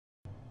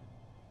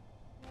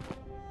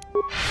The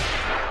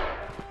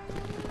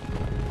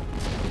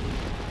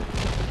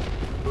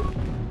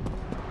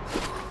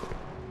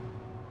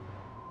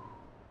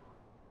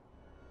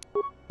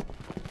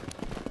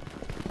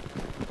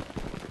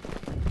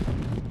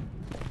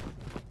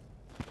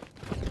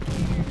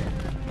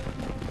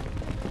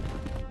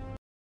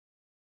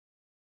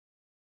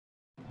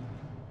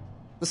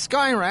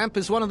sky ramp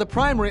is one of the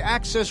primary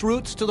access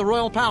routes to the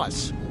Royal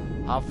Palace.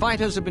 Our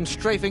fighters have been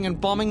strafing and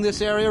bombing this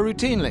area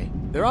routinely.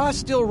 There are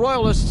still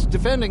Royalists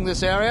defending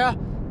this area,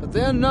 but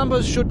their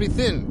numbers should be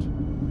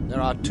thinned. There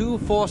are 2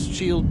 force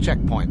shield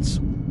checkpoints.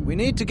 We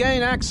need to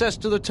gain access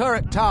to the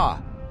turret tower.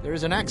 There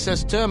is an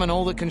access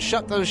terminal that can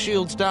shut those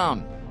shields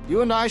down. You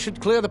and I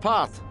should clear the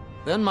path.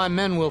 Then my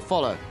men will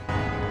follow.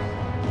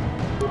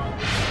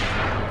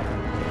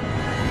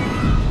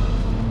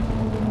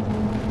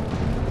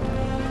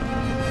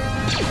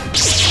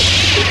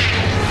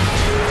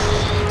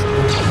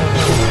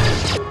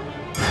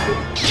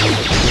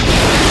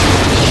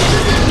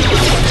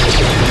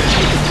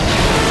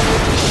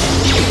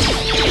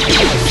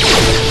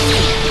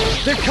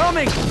 They're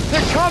coming!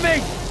 They're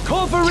coming!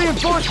 Call for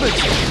reinforcements!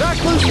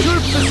 Backloose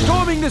troops are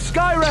storming the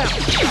sky ramp!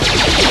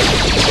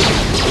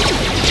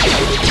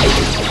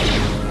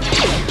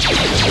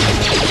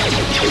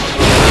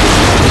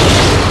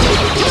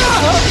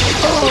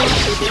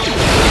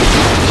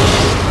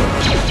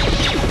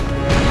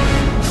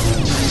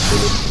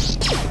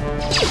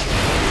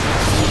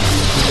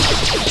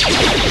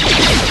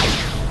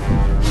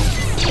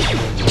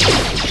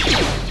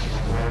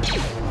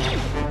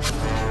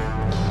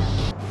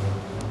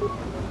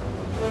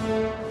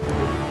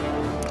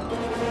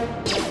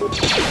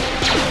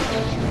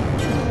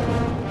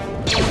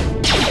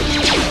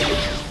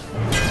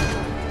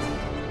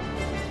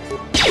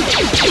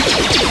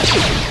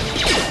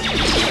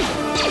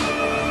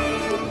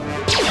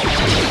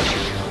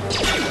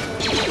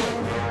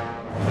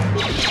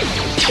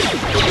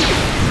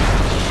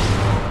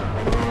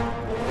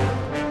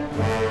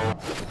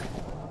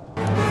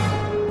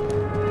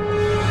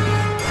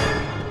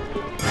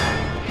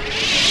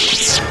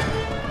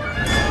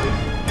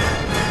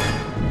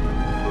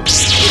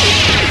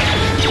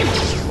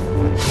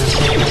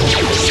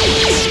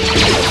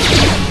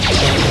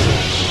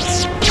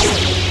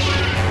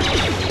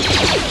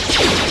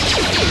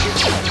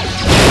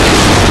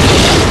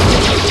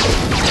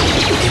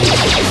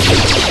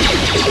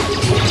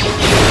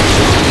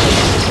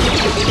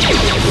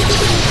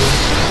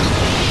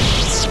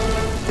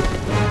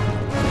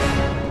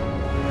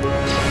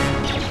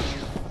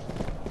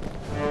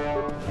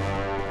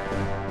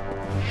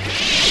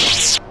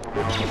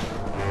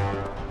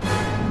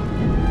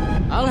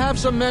 I'll have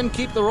some men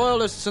keep the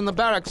Royalists in the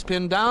barracks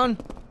pinned down.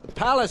 The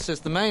palace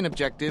is the main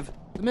objective.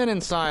 The men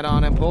inside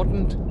aren't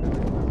important.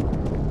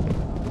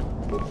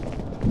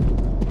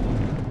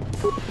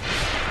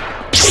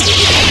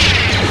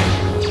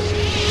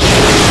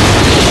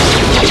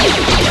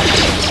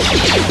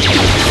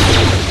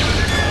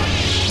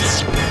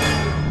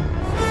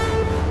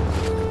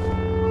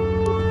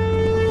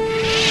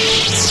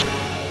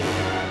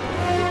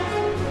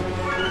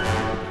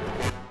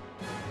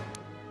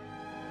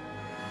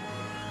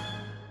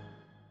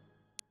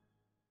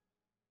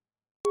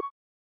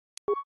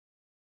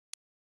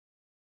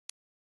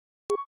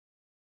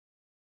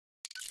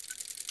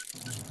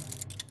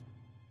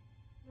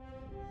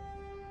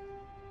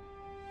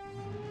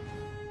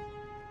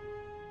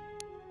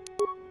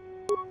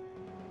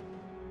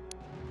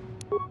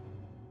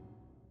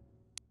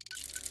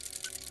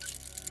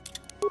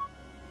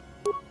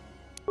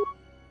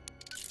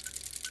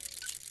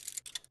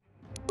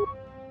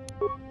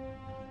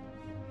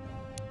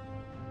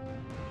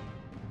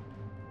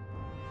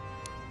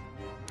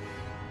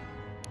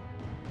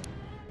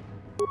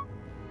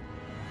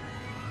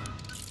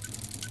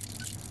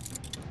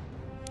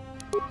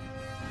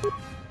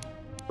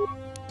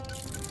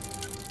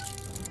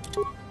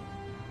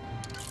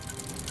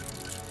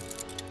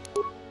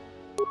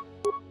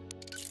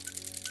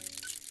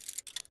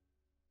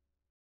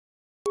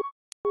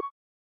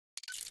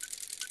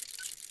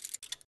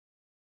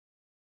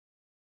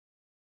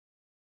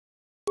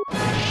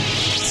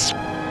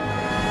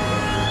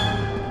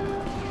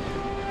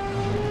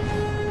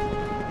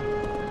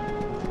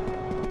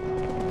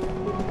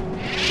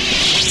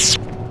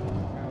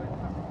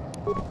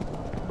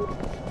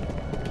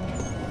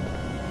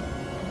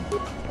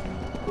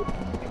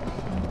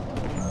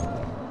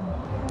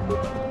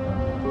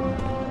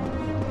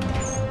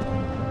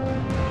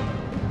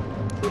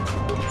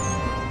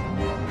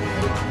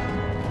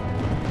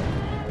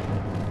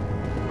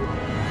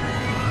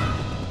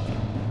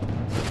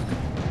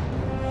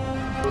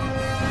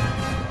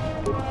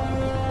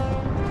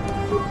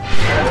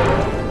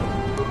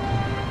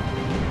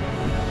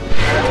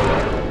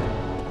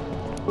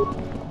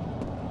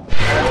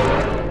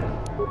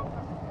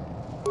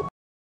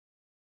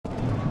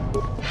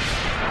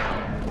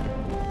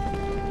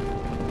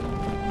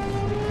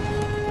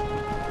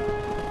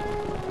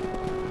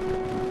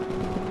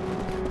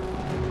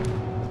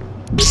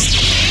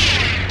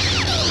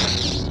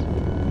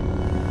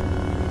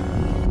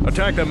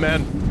 Attack them,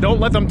 men.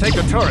 Don't let them take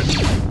the turret.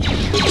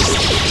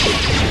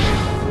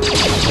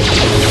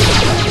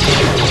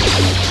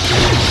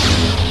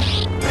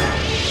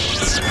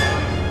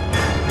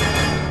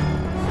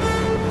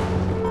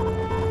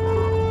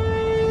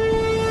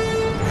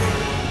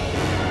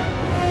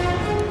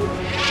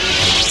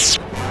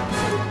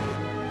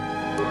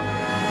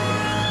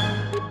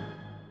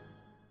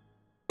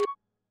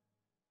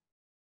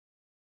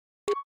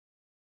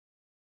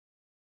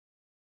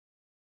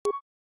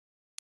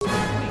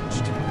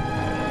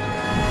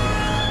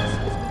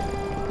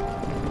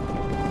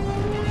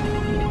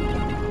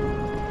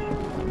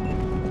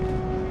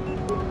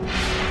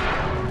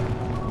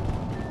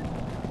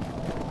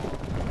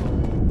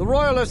 The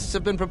Royalists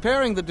have been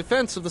preparing the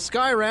defense of the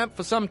sky ramp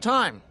for some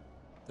time.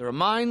 There are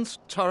mines,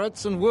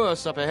 turrets, and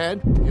worse up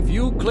ahead. If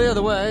you clear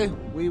the way,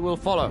 we will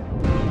follow.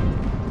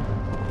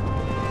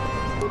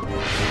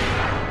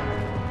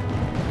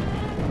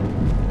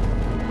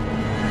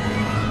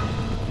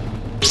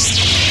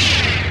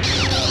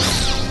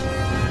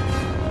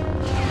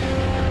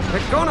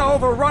 They're gonna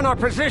overrun our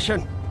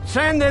position.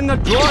 Send in the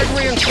droid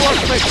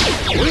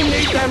reinforcements. We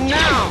need them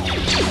now.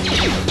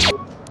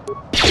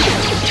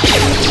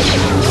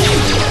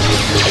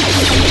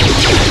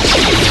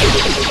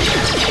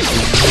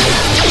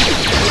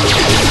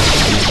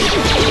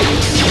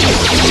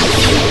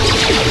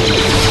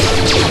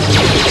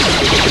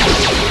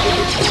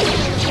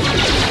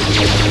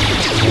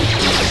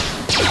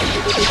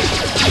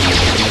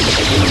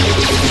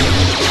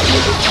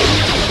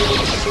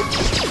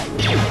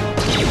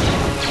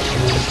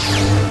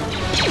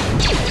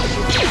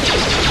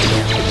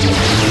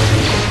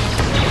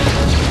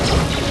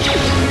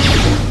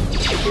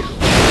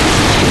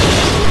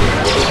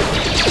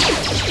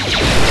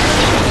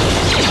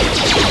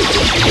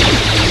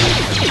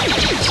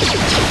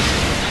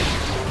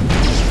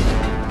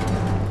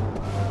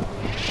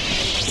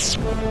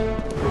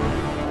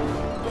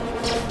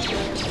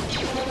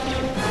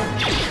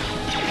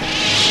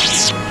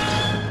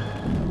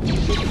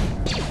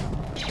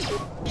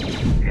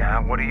 Yeah,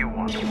 what do you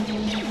want?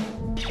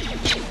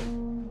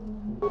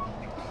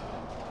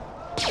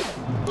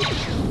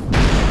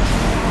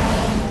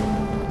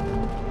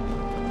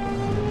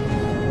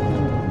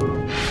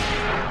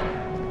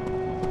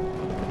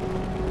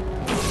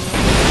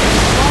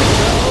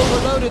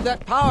 Overloaded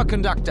that power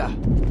conductor.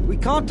 We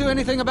can't do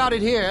anything about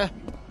it here.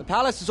 The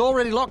palace has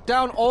already locked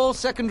down all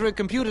secondary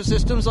computer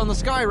systems on the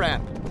sky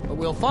ramp. But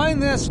we'll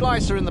find their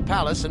slicer in the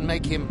palace and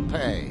make him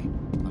pay.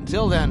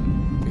 Until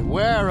then,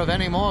 beware of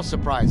any more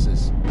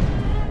surprises.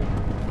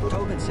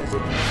 Tobin says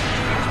it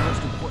his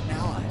most important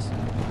allies.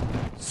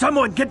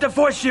 Someone get the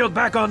force shield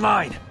back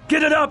online!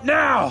 Get it up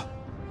now!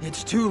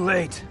 It's too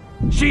late.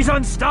 She's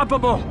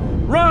unstoppable!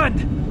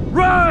 Run!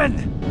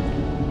 Run!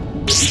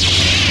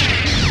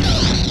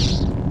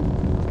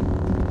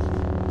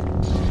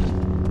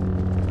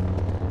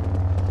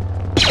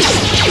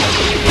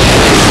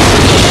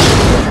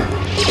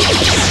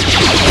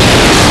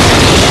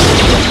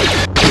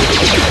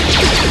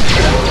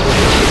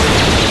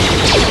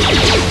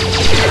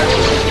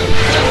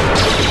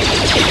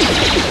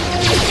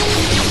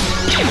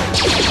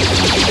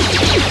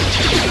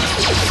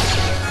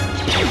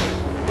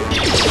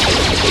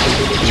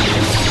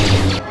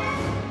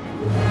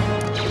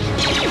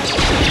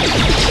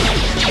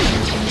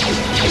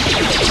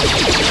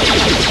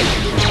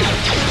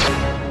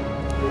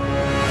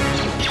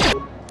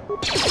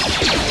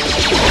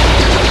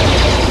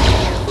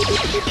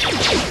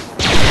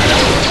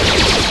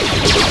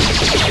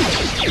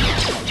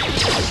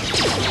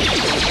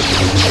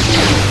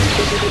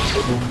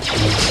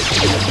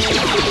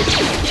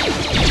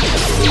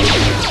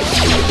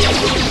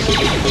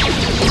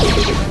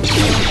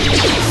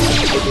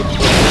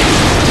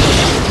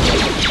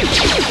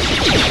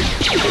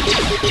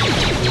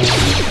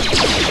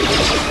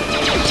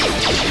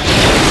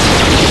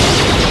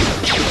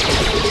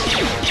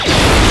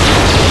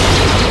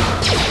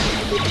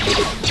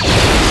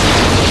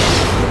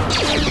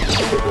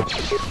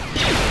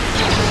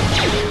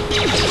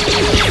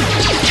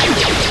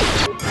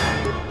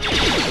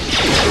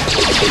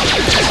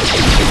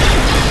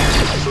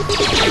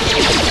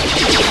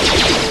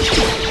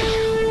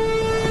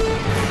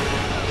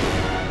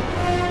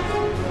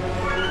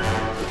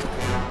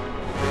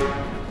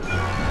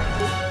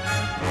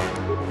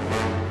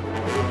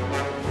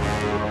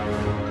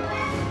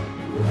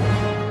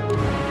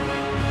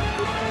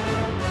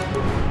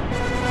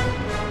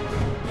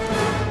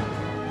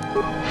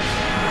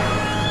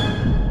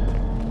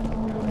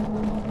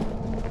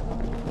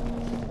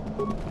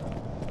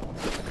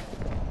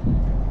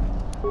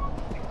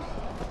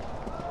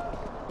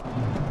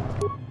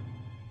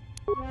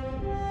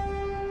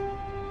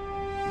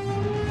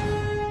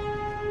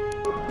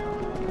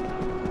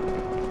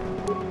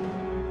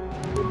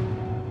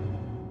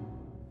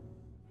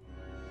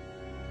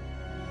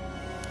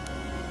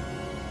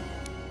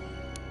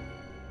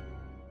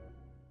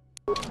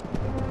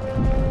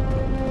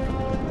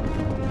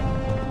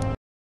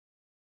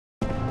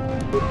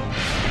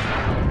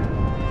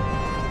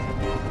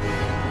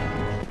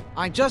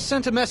 I just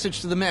sent a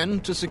message to the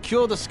men to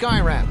secure the sky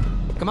ramp.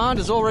 Command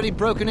has already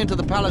broken into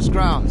the palace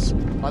grounds.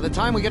 By the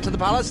time we get to the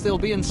palace, they'll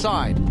be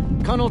inside.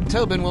 Colonel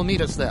Tobin will meet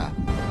us there.